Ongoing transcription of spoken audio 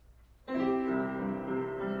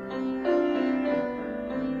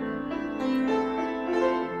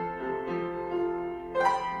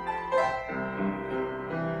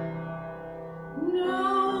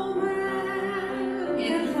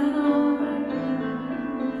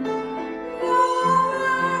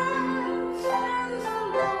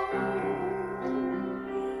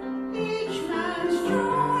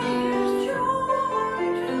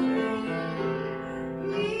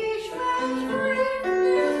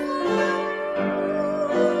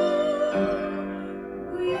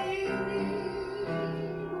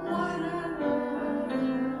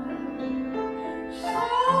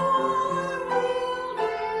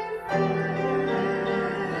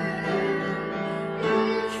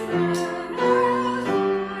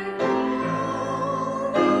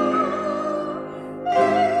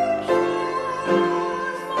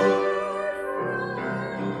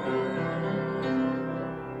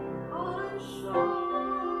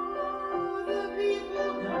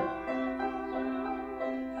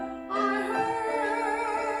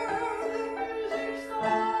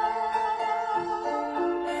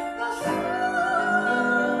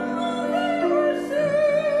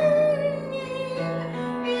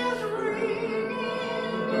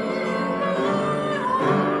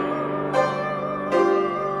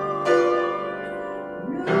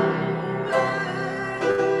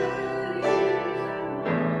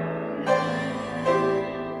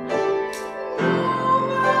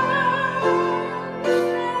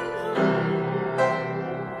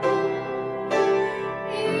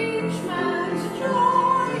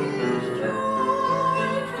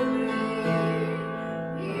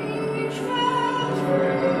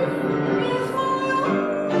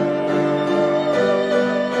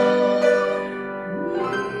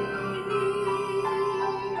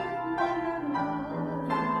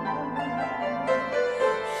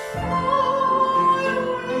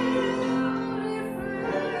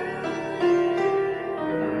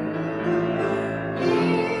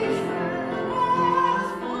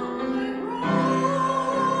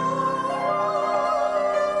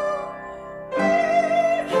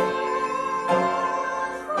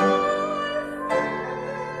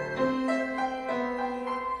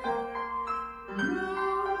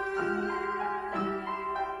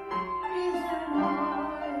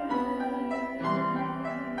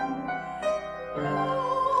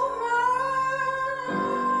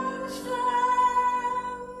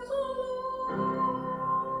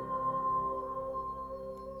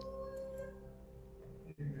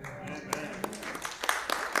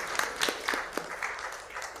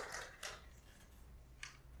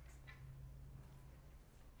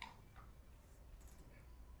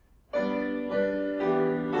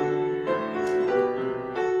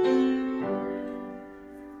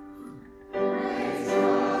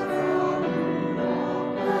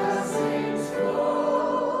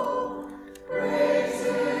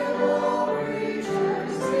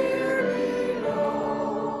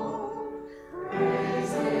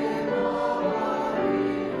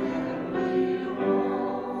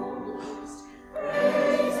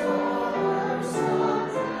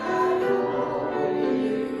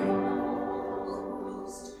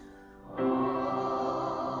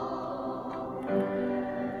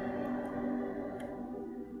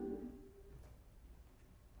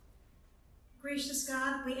gracious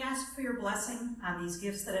God, we ask for your blessing on these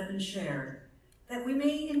gifts that have been shared, that we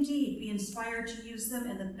may indeed be inspired to use them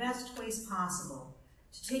in the best ways possible,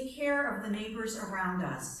 to take care of the neighbors around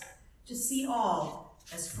us, to see all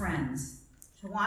as friends,